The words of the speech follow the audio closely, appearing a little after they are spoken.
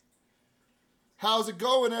How's it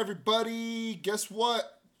going, everybody? Guess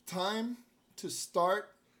what? Time to start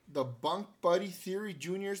the Bunk Buddy Theory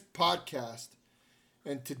Juniors podcast.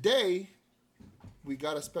 And today, we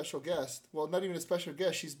got a special guest. Well, not even a special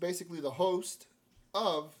guest. She's basically the host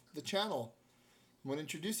of the channel. I'm going to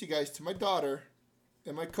introduce you guys to my daughter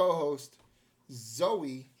and my co-host,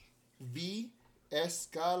 Zoe V.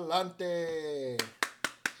 Escalante.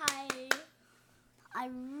 Hi. I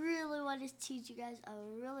really want to teach you guys a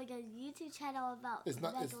really good YouTube channel about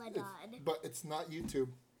Megalodon. But it's not YouTube.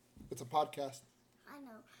 It's a podcast. I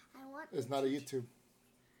know. It's not a YouTube.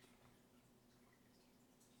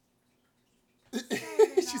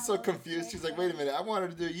 She's so confused. She's like, wait a minute. I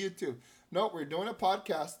wanted to do a YouTube. No, we're doing a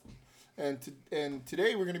podcast. And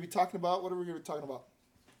today we're going to be talking about, what are we going to be talking about?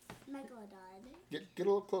 Megalodon. Get a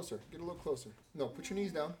little closer. Get a little closer. No, put your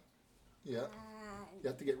knees down. Yeah. You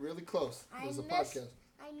have to get really close. This is a podcast.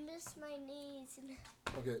 I miss my knees.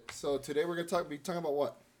 Okay, so today we're going to be talking about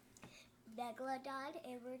what? Megalodon,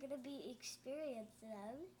 and we're going to be experiencing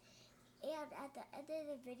them. And at the end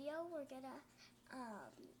of the video, we're going to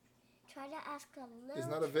try to ask a little... It's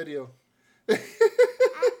not a video. At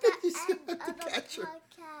the end of the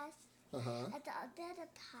podcast. Uh-huh. At the end of the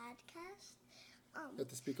podcast. You have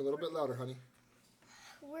to speak a little bit louder, honey.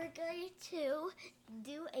 We're going to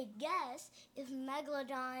do a guess if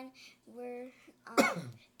Megalodon were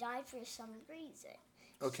died for some reason.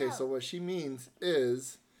 Okay, so what she means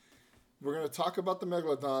is we're going to talk about the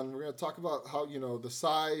Megalodon. We're going to talk about how, the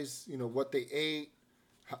size, what they ate,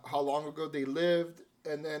 how long ago they lived.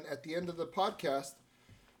 And then at the end of the podcast,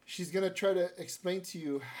 she's going to try to explain to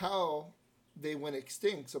you how they went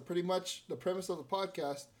extinct. So pretty much the premise of the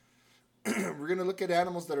podcast, we're going to look at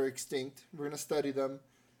animals that are extinct. We're going to study them.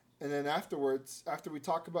 And then afterwards, after we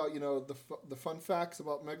talk about, the fun facts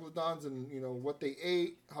about megalodons and, what they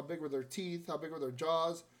ate, how big were their teeth, how big were their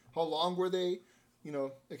jaws, how long were they,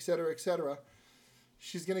 et cetera,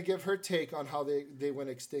 she's going to give her take on how they went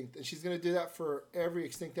extinct. And she's going to do that for every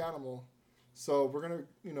extinct animal. So we're going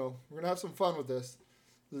to have some fun with this.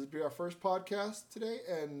 This will be our first podcast today,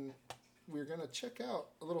 and we're going to check out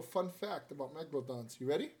a little fun fact about megalodons. You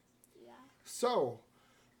ready? Yeah. So,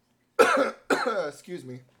 excuse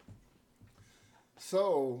me.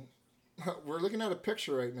 So, we're looking at a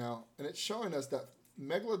picture right now, and it's showing us that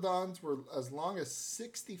megalodons were as long as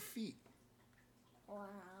 60 feet.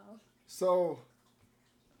 Wow. So,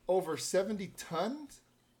 over 70 tons?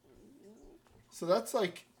 So that's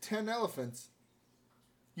like 10 elephants.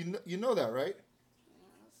 You know that, right?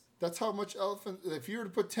 Yes. That's how much elephant. If you were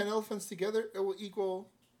to put 10 elephants together, it will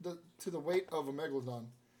equal to the weight of a megalodon.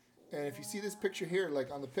 And if you see this picture here,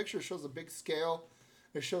 like on the picture, it shows a big scale.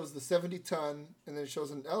 It shows the 70 ton, and then it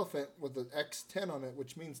shows an elephant with the X10 on it,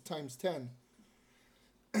 which means times 10.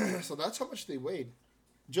 So that's how much they weighed.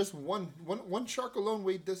 Just one shark alone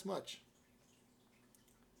weighed this much.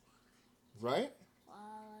 Right? Wow,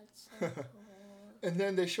 that's so cool. And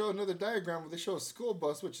then they show another diagram where they show a school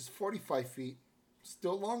bus, which is 45 feet.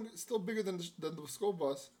 Still bigger than the school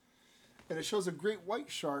bus. And it shows a great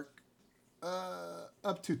white shark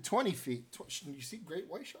up to 20 feet. You see great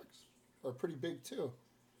white sharks are pretty big too.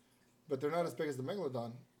 But they're not as big as the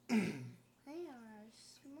megalodon. They are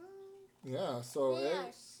small. Yeah, so... They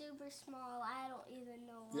are super small. I don't even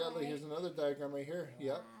know why. Yeah, look, here's another diagram right here. Wow.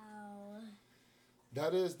 Yep.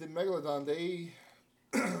 That is the megalodon. They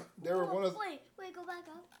were one of... Wait, go back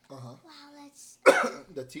up. Uh-huh. Wow, that's...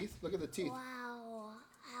 The teeth? Look at the teeth. Wow.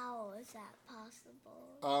 How is that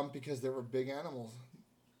possible? Because they were big animals.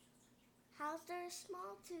 How's there a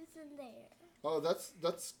small tooth in there? Oh, that's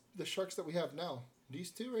the sharks that we have now.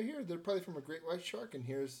 These two right here, they're probably from a great white shark, and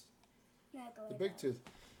here's the big tooth.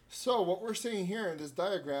 So what we're seeing here in this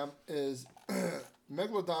diagram is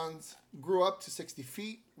megalodons grew up to 60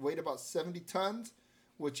 feet, weighed about 70 tons,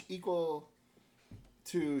 which equal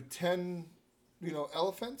to 10,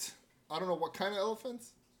 elephants. I don't know what kind of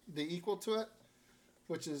elephants they equal to it,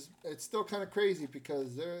 it's still kind of crazy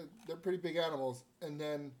because they're pretty big animals. And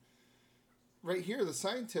then right here, the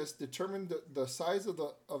scientists determined the size of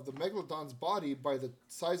the megalodon's body by the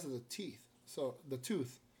size of the teeth. So the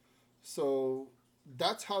tooth. So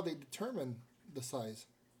that's how they determine the size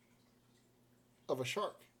of a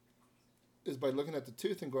shark. Is by looking at the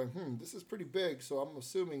tooth and going, this is pretty big. So I'm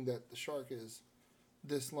assuming that the shark is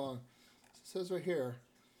this long. It says right here,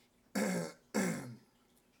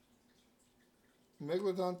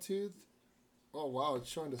 megalodon tooth. Oh wow, it's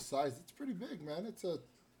showing the size. It's pretty big, man.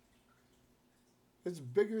 It's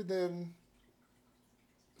bigger than,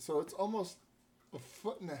 so it's almost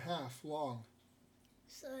 1.5 feet long.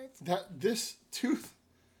 So it's... This tooth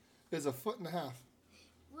is 1.5 feet.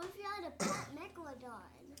 What if you had a pet megalodon?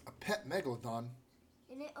 A pet megalodon?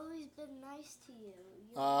 And it always been nice to you.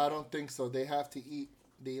 I don't think so. They have to eat.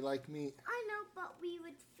 They like meat. I know, but we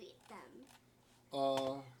would feed them.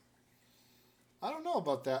 I don't know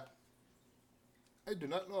about that. I do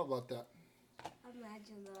not know about that.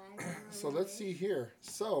 Imagine that. So let's see here.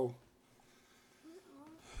 So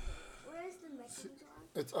where's the megalodon?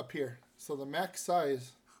 it's up here. So the max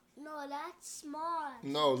size. No, that's small.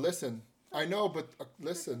 No, listen. I know, but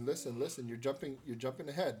listen. You're jumping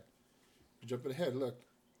ahead. You're jumping ahead. Look,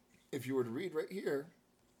 if you were to read right here,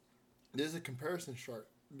 there's a comparison chart.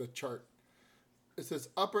 The chart. It says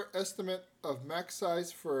upper estimate of max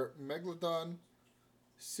size for megalodon,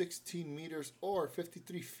 16 meters or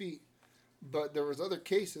 53 feet. But there was other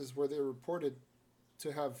cases where they were reported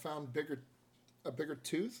to have found a bigger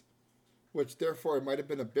tooth, which therefore it might have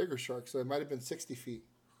been a bigger shark. So it might have been 60 feet.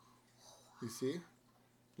 You see?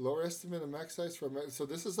 Lower estimate of max size for so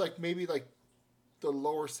this is like maybe like the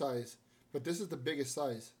lower size, but this is the biggest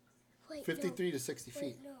size. Wait, 53 to 60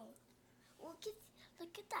 feet. No.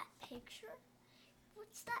 Look at that picture.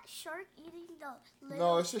 What's that shark eating the little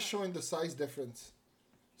No, it's just shark? showing the size difference.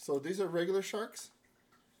 So these are regular sharks,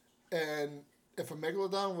 and if a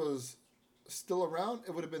megalodon was still around,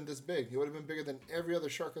 it would have been this big. It would have been bigger than every other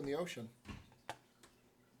shark in the ocean.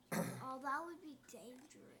 Oh, that would be dangerous.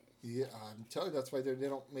 Yeah, I'm telling you, that's why they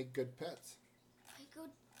don't make good pets. Wait, go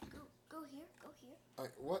here, go here.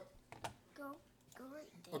 What? Go right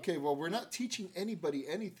there. Okay, well, we're not teaching anybody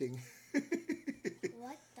anything.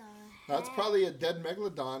 What the heck? That's probably a dead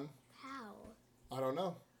megalodon. How? I don't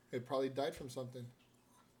know. It probably died from something.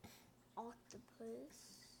 Octopus.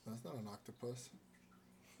 That's not an octopus.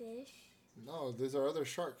 Fish. No, these are other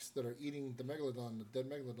sharks that are eating the megalodon, the dead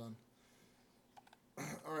megalodon.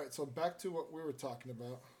 All right, so back to what we were talking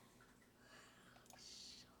about.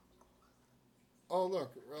 Oh,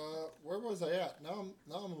 look, where was I at? Now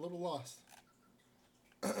I'm a little lost.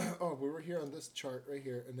 Oh, we were here on this chart right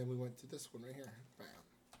here, and then we went to this one right here. Bam.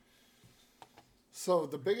 So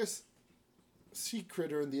the biggest sea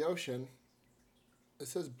critter in the ocean, it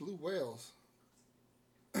says blue whales.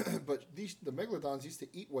 But the megalodons used to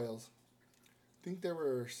eat whales. I think there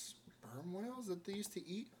were sperm whales that they used to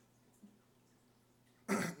eat.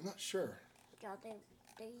 I'm not sure. Yeah,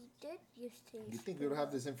 they did used to. You think we would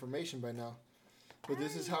have this information by now. But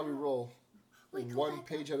this is how we roll. Wait, One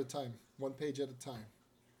page at a time. One page at a time.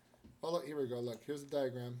 Oh, look, here we go. Look, here's the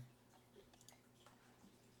diagram.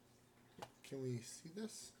 Can we see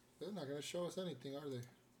this? They're not going to show us anything, are they?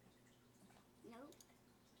 Nope.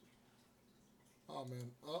 Oh,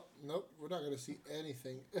 man. Oh, nope. We're not going to see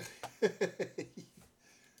anything.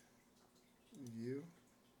 You.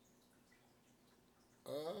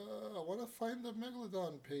 I want to find the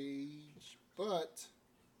Megalodon page, but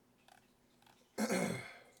I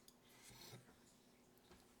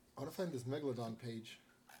want to find this Megalodon page,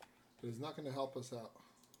 but it's not going to help us out.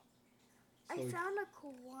 I found a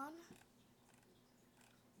cool one.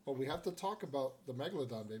 Well, we have to talk about the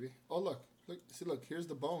Megalodon, baby. Oh, look. Look, here's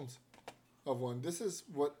the bones of one. This is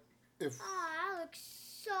what if... Ah, that looks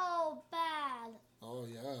so bad. Oh,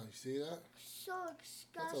 yeah. You see that? So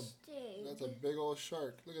disgusting. That's a big old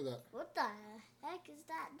shark. Look at that. What the heck is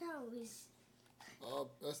that nose?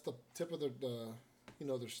 That's the tip of their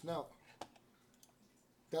snout.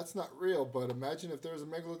 That's not real, but imagine if there was a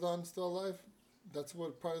Megalodon still alive. That's what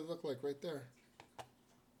it probably looked like right there.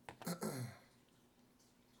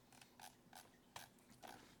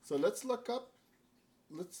 So let's look up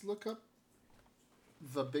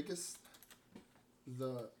the biggest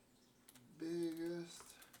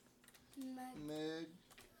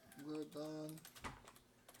Megalodon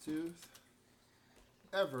tooth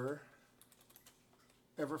ever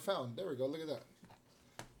found. There we go. Look at that.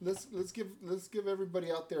 Let's give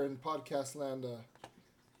everybody out there in podcast land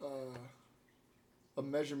a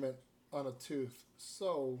measurement on a tooth.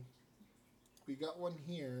 So we got one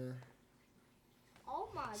here. Oh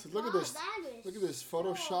my So god! look at this. That is Look at this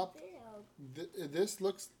Photoshop. So big. This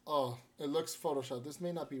looks it looks Photoshop. This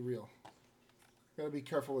may not be real. Gotta be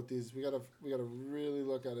careful with these. We gotta really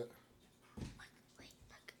look at it. Wait,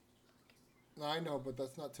 look. No, I know, but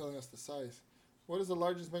that's not telling us the size. What is the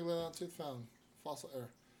largest Megalodon tooth found? Fossil era.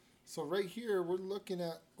 So right here we're looking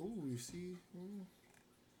at. Ooh, you see? I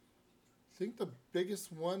think the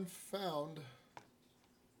biggest one found.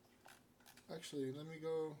 Actually, let me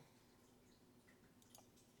go.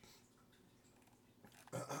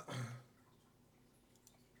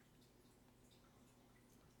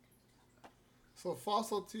 So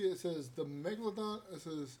fossil teeth, it says the Megalodon, it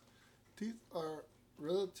says teeth are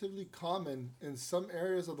relatively common in some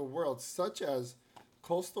areas of the world, such as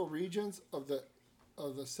coastal regions of the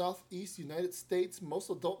of the southeast United States, most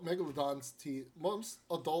adult megalodon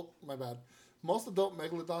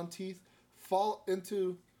teeth fall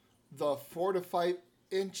into the 4 to 5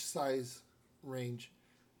 inch size range.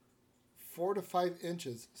 4 to 5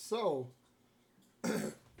 inches. So,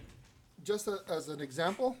 just as an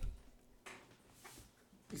example,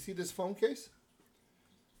 you see this phone case?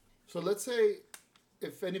 So let's say,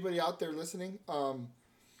 if anybody out there listening,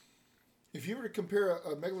 if you were to compare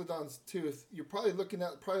a megalodon's tooth, you're probably looking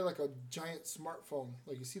at like a giant smartphone.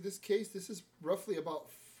 Like you see this case, this is roughly about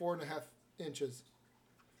 4.5 inches.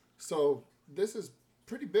 So this is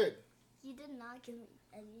pretty big. You did not give me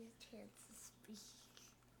any chance to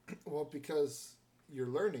speak. Well, because you're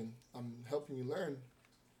learning. I'm helping you learn.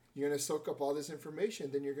 You're going to soak up all this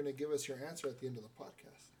information, then you're going to give us your answer at the end of the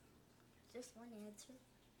podcast. Just one answer?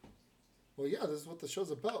 Well, yeah, this is what the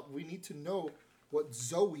show's about. We need to know what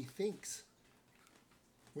Zoe thinks.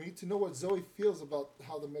 We need to know what Zoe feels about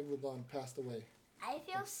how the megalodon passed away. I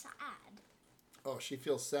feel sad. Oh, she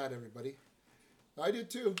feels sad, everybody. I do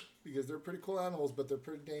too, because they're pretty cool animals, but they're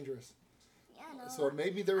pretty dangerous. Yeah, no. So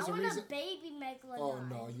maybe there's a reason. I want a baby megalodon. Oh,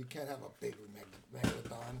 no, you can't have a baby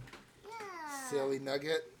megalodon. Yeah. Silly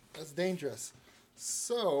nugget. That's dangerous.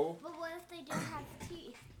 So. But what if they don't have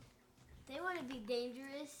teeth? They want to be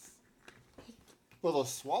dangerous. Well, they'll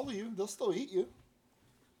swallow you. They'll still eat you.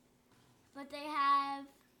 But they have.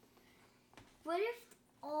 What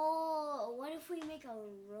if we make a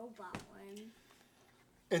robot one?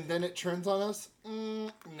 And then it turns on us?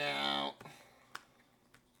 No. Yeah,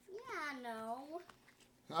 no.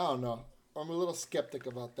 I don't know. I'm a little skeptic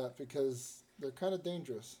about that because they're kind of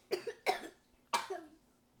dangerous.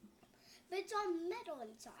 But it's all metal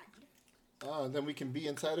inside. And then we can be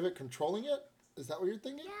inside of it controlling it? Is that what you're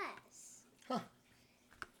thinking? Yes. Huh.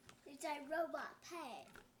 It's a robot pet.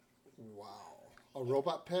 Wow. A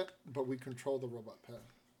robot pet, but we control the robot pet.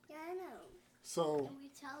 Yeah, I know. So. And we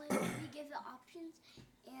tell it, we give it options,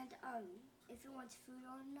 and if it wants food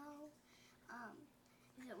or no,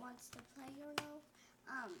 if it wants to play or no,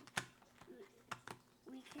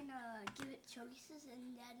 we can give it choices,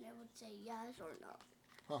 and then it would say yes or no.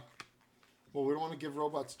 Huh. Well, we don't want to give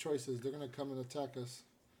robots choices. They're going to come and attack us.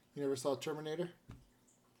 You never saw Terminator?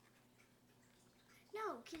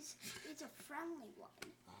 No, because it's a friendly one.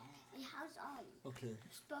 It has okay.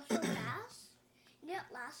 special gas, and it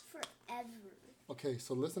lasts forever. Okay,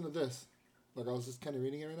 so listen to this. Look, I was just kind of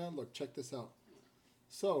reading it right now. Look, check this out.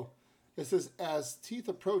 So, it says, as teeth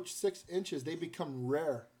approach 6 inches, they become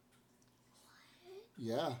rare. What?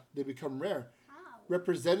 Yeah, they become rare. How?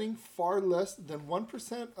 Representing far less than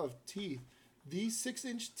 1% of teeth. These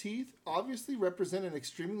 6-inch teeth obviously represent an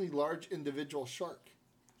extremely large individual shark.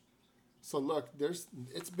 So look,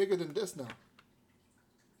 it's bigger than this now.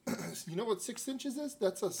 You know what 6 inches is?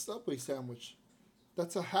 That's a Subway sandwich.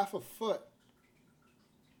 That's a half a foot.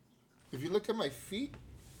 If you look at my feet,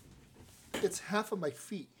 it's half of my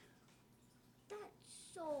feet. That's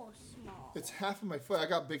so small. It's half of my foot. I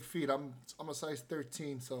got big feet. I'm a size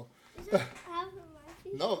 13, so. Is it half of my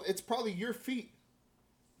feet? No, it's probably your feet.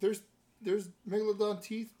 There's megalodon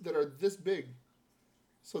teeth that are this big.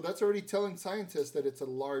 So that's already telling scientists that it's a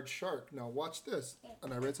large shark. Now watch this.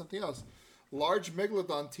 And I read something else. Large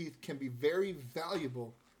megalodon teeth can be very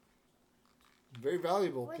valuable. Very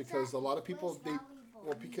valuable. What's because that? A lot of people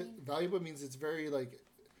Because valuable means it's very like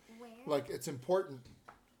it's important.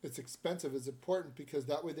 It's expensive. It's important because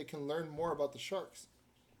that way they can learn more about the sharks.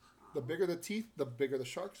 The bigger the teeth, the bigger the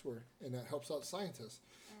sharks were, and that helps out scientists.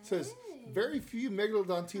 It says very few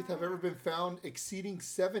megalodon teeth have ever been found exceeding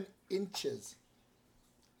 7 inches.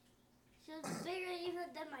 So it's bigger even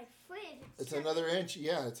than my foot. It's another inch.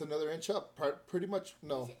 Yeah, it's another inch up. Pretty much.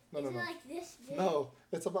 No. Is it like this big? No,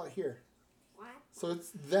 it's about here. What? So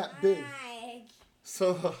it's that big.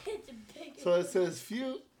 So It's bigger. So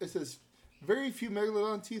it says very few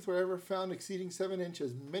megalodon teeth were ever found exceeding 7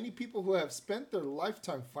 inches. Many people who have spent their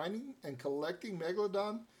lifetime finding and collecting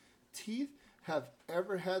megalodon teeth have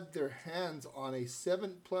ever had their hands on a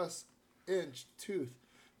 7+ inch tooth.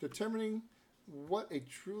 Determining what is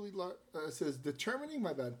truly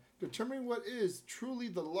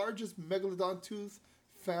the largest megalodon tooth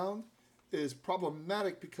found is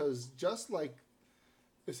problematic because just like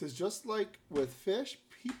with fish,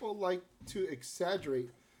 people like to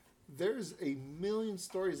exaggerate. There's a million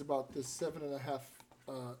stories about this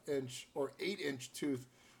 7.5 inch or 8-inch tooth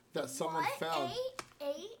that someone found.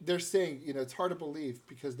 8? They're saying, it's hard to believe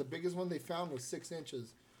because the biggest one they found was 6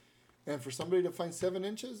 inches. And for somebody to find 7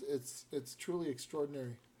 inches, it's truly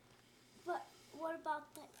extraordinary. But what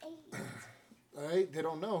about the 8? All right, they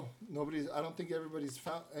don't know. I don't think anybody's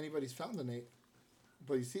found an 8.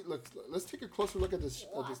 But you see, look. Let's take a closer look at this tooth.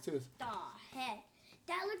 What the heck?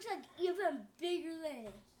 That looks like even bigger than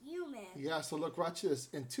a human. Yeah. So look, watch this.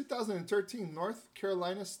 In 2013, North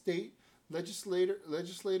Carolina State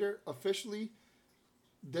legislator officially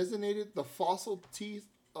designated the fossil teeth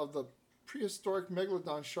of the prehistoric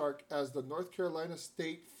megalodon shark as the North Carolina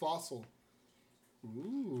State fossil.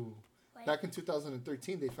 Ooh. Wait. Back in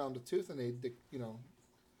 2013, they found a tooth, and they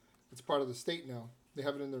it's part of the state now. They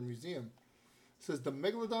have it in their museum. It says the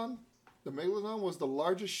megalodon was the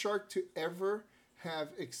largest shark to ever have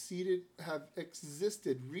existed,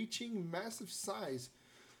 reaching massive size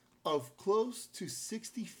of close to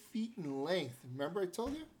 60 feet in length. Remember I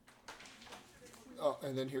told you? Oh,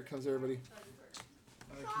 and then here comes everybody.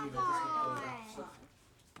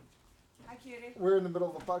 Hi, cutie. We're in the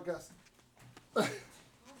middle of a podcast.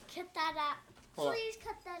 Cut that out. Hold on. Please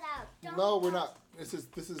cut that out. Don't No, we're not. This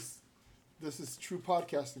is true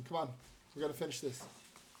podcasting. Come on, we gotta finish this.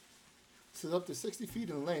 This is up to 60 feet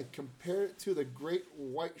in length. Compare it to the great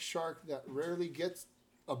white shark that rarely gets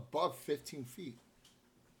above 15 feet.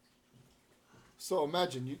 So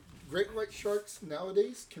imagine, great white sharks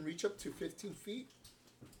nowadays can reach up to 15 feet.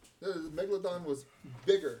 The megalodon was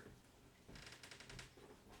bigger.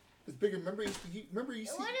 It's bigger. Remember you see. It wouldn't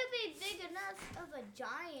be big enough of a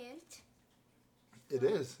giant. It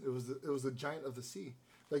is. It was a giant of the sea.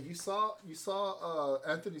 Like you saw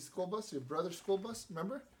Anthony's school bus, your brother's school bus.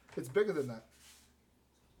 Remember? It's bigger than that.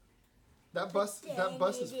 That bus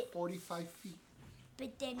is 45 feet.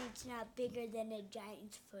 But then it's not bigger than a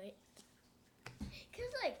giant's foot.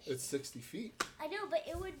 Cause like It's 60 feet. I know, but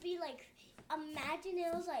it would be like, imagine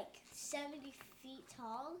it was like 70 feet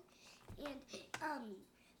tall, and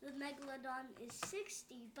the megalodon is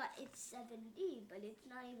 60, but it's 70, but it's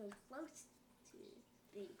not even close to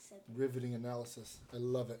being 70. Riveting analysis. I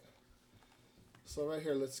love it. So right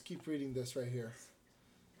here, let's keep reading this right here.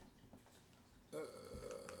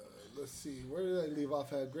 Let's see, where did I leave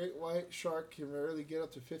off at? Great white shark can rarely get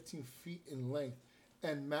up to 15 feet in length,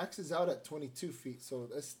 and maxes out at 22 feet. So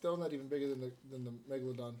that's still not even bigger than the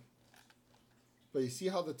megalodon. But you see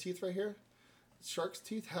how the teeth right here? Shark's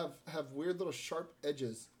teeth have weird little sharp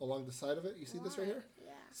edges along the side of it. You see this right here?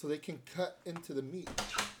 Yeah. So they can cut into the meat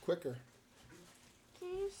quicker.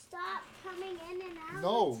 Can you stop coming in and out?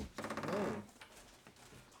 No.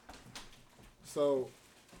 So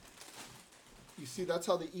you see, that's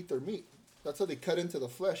how they eat their meat. That's how they cut into the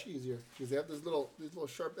flesh easier, because they have these little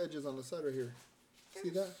sharp edges on the side right here. See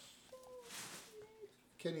that?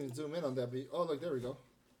 Can't even zoom in on that, but oh look, there we go.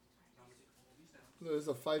 There's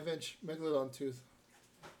a 5-inch megalodon tooth.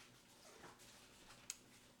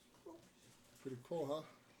 Pretty cool, huh?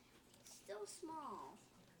 Still small.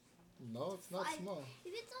 No, it's not small.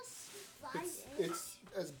 If it's a 5 It's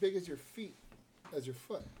as big as your feet, as your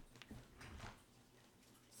foot.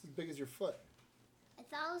 It's as big as your foot. I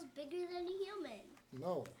thought it was bigger than a human.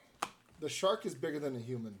 No. The shark is bigger than a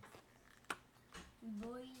human.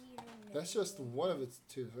 That's just one of its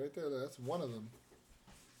teeth right there. That's one of them.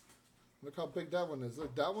 Look how big that one is.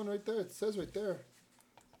 Look, that one right there. It says right there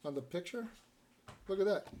on the picture. Look at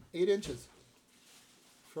that. 8 inches.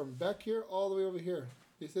 From back here all the way over here.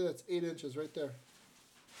 You see that's 8 inches right there.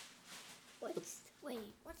 What's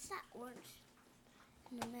that orange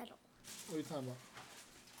in the middle? What are you talking about?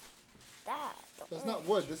 That. That's not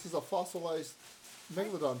wood. This is a fossilized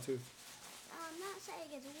megalodon tooth. I'm not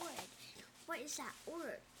saying it's wood. What is that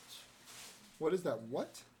orange? What is that?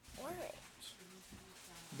 What? Orange.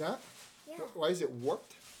 That? Yeah. Why is it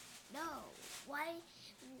warped? No. Why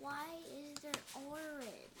is it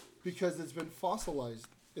orange? Because it's been fossilized.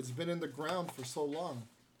 It's been in the ground for so long.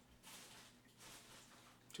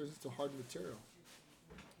 Turns into hard material.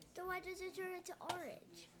 So why does it turn into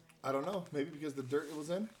orange? I don't know. Maybe because the dirt it was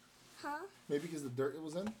in? Huh? Maybe because the dirt it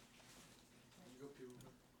was in?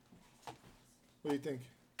 What do you think?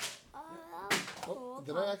 Oh,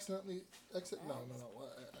 did I accidentally exit? No. I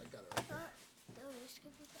got it right there.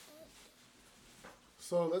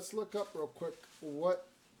 So let's look up real quick what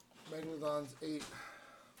megalodons ate.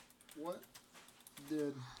 What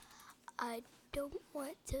did... I don't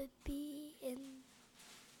want to be in...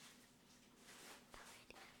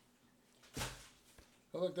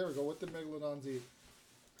 Oh, look, there we go. What did megalodons eat?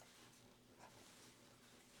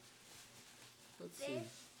 Let's see.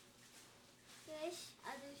 Fish,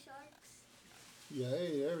 other sharks. Yeah, they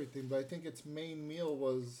ate everything, but I think its main meal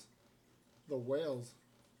was the whales.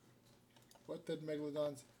 What did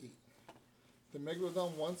megalodons eat? The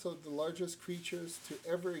megalodon, once of the largest creatures to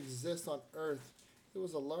ever exist on Earth, it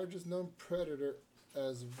was the largest known predator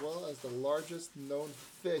as well as the largest known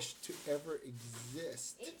fish to ever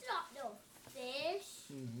exist. It's not no fish.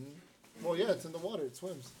 Mm-hmm. Well, yeah, it's in the water. It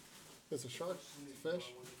swims. It's a shark. It's a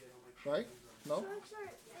fish. Right? No? Sharks are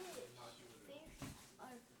fish. Fish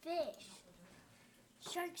are fish.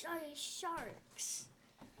 Sharks are sharks.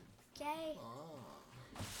 Okay?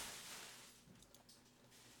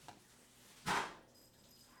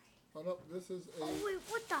 Oh, no, this is a... Oh, wait,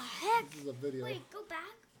 what the heck? This is a video. Wait, go back.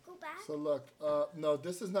 Go back. So look, no,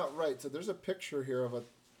 this is not right. So there's a picture here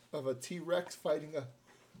of a T-Rex fighting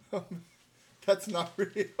a... That's not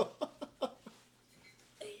real.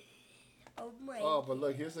 Oh, my. Oh, but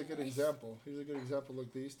look, here's a good example. Here's a good example.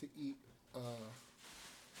 Look, they used to eat...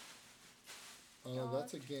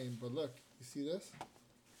 that's a game. But look, you see this?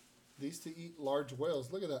 They used to eat large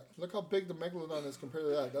whales. Look at that. Look how big the megalodon is compared to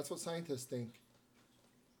that. That's what scientists think.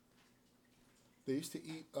 They used to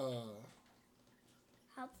eat How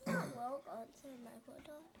did the whale go into the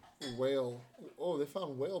megalodon? whale. Oh, they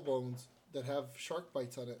found whale bones that have shark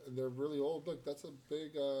bites on it. And they're really old. Look, that's a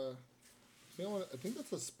big... you know what? I think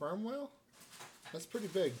that's a sperm whale. That's pretty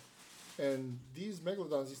big. And these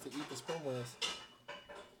megalodons used to eat the sperm whales.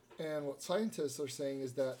 And what scientists are saying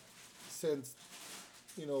is that since,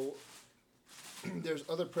 you know, there's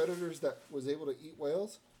other predators that was able to eat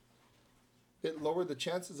whales, it lowered the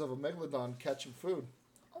chances of a megalodon catching food.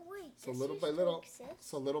 Oh wait, So little by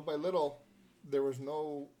little, there was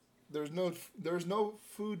no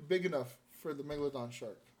food big enough for the megalodon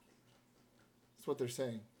shark. That's what they're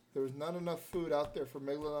saying. There was not enough food out there for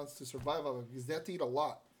megalodons to survive on because they have to eat a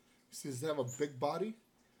lot. Since they have a big body,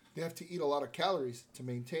 they have to eat a lot of calories to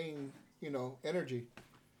maintain, you know, energy.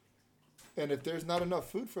 And if there's not enough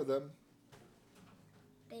food for them,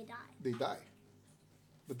 they die. They die.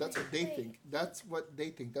 But that's what they think. That's what they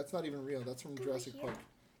think. That's not even real. That's from Jurassic Park.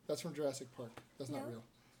 That's from Jurassic Park. That's not real.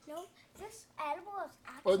 No, this animal is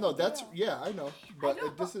actually Oh no, that's real. yeah, I know.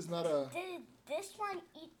 But this is not a. Did this one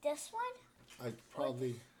eat this one? I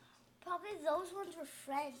probably. Probably those ones were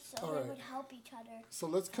friends, so All they right. would help each other. So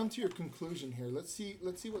let's come to your conclusion here. Let's see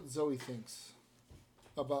what Zoe thinks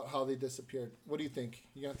about how they disappeared. What do you think?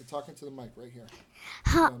 You have to talk into the mic right here.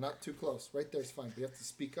 No, not too close. Right there's fine. But you have to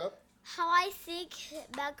speak up. How I think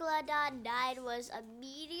Megalodon died was a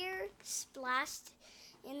meteor splashed,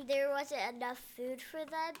 and there wasn't enough food for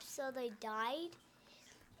them, so they died.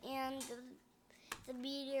 And the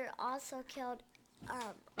meteor also killed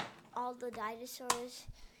all the dinosaurs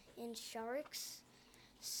and sharks.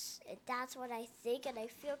 That's what I think, and I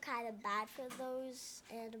feel kind of bad for those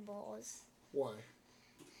animals. Why?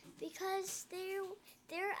 Because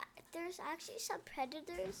there's actually some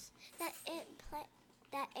predators that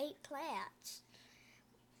ate plants.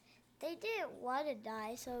 They didn't want to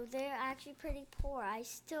die, so they're actually pretty poor. I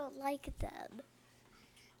still like them.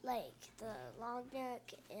 Like the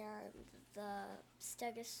longneck and the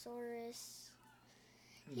Stegosaurus.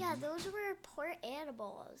 Mm-hmm. Yeah, those were poor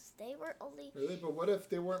animals. They were only... Really? But what if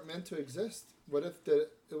they weren't meant to exist? What if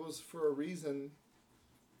it was for a reason?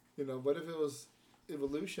 You know, what if it was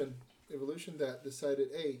evolution that decided,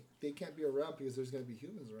 hey, they can't be around because there's going to be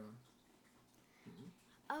humans around?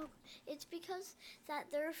 Oh, it's because that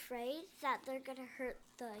they're afraid that they're gonna hurt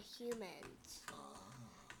the humans.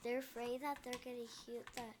 They're afraid that they're gonna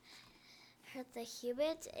hurt the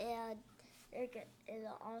humans, and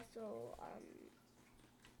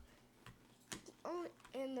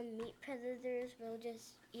and the meat predators will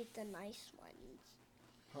just eat the nice ones.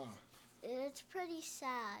 Huh. It's pretty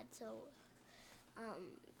sad. So,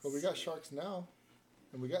 But we got sharks now,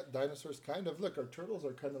 and we got dinosaurs. Kind of. Look, our turtles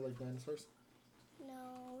are kind of like dinosaurs.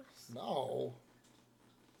 No.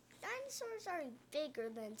 Dinosaurs are bigger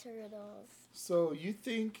than turtles. So you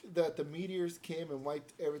think that the meteors came and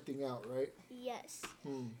wiped everything out, right? Yes.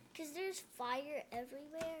 Because there's fire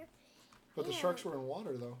everywhere. But the sharks were in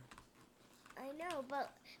water, though. I know,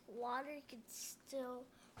 but water could still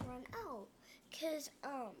run out. Because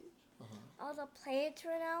all the plants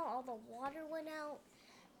ran out, all the water went out,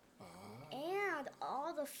 and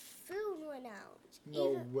all the food went out.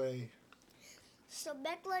 No way. So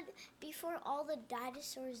before all the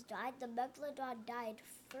dinosaurs died, the Megalodon died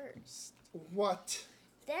first. What?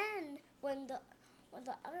 Then when the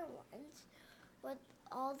other ones, with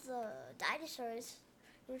all the dinosaurs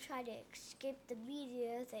who tried to escape the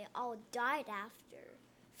meteor, they all died after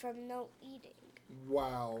from no eating.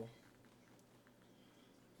 Wow.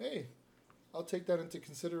 Hey, I'll take that into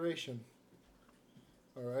consideration.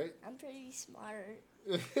 All right. I'm pretty smart.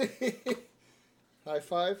 High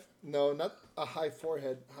five? No, not a high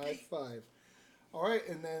forehead. High five. All right,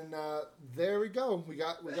 and then there we go. We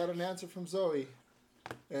got an answer from Zoe,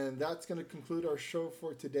 and that's going to conclude our show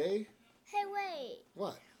for today. Hey, wait.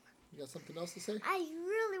 What? You got something else to say? I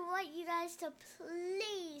really want you guys to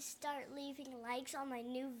please start leaving likes on my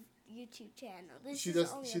new YouTube channel. This She is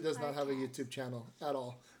does. only She does not have a podcast. YouTube channel at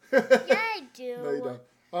all. Yeah, I do. No, you don't.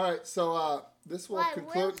 All right. So this will Why,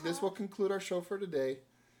 conclude. Will? This will conclude our show for today.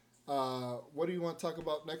 What do you want to talk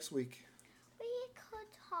about next week? We could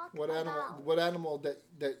talk What about... animal? What animal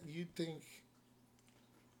that you think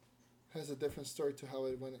has a different story to how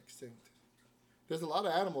it went extinct? There's a lot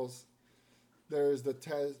of animals. There's the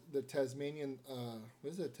Tasmanian.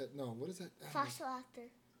 What is it? What is that? Velociraptor.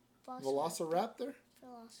 Velociraptor.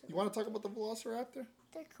 You want to talk about the Velociraptor?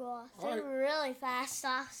 They're cool. All They're right. really fast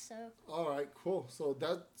also. All right, cool. So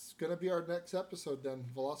that's going to be our next episode then,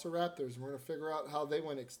 Velociraptors. We're going to figure out how they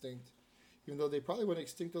went extinct. Even though they probably went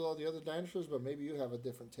extinct with all the other dinosaurs, but maybe you have a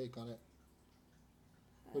different take on it.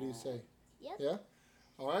 What do you say? Yep. Yeah?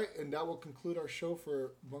 All right, and that will conclude our show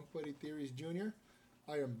for Bunk Buddy Theories Jr.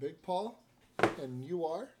 I am Big Paul, and you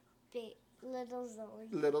are? Little Zoe.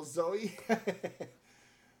 Little Zoe.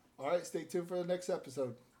 All right, stay tuned for the next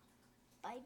episode.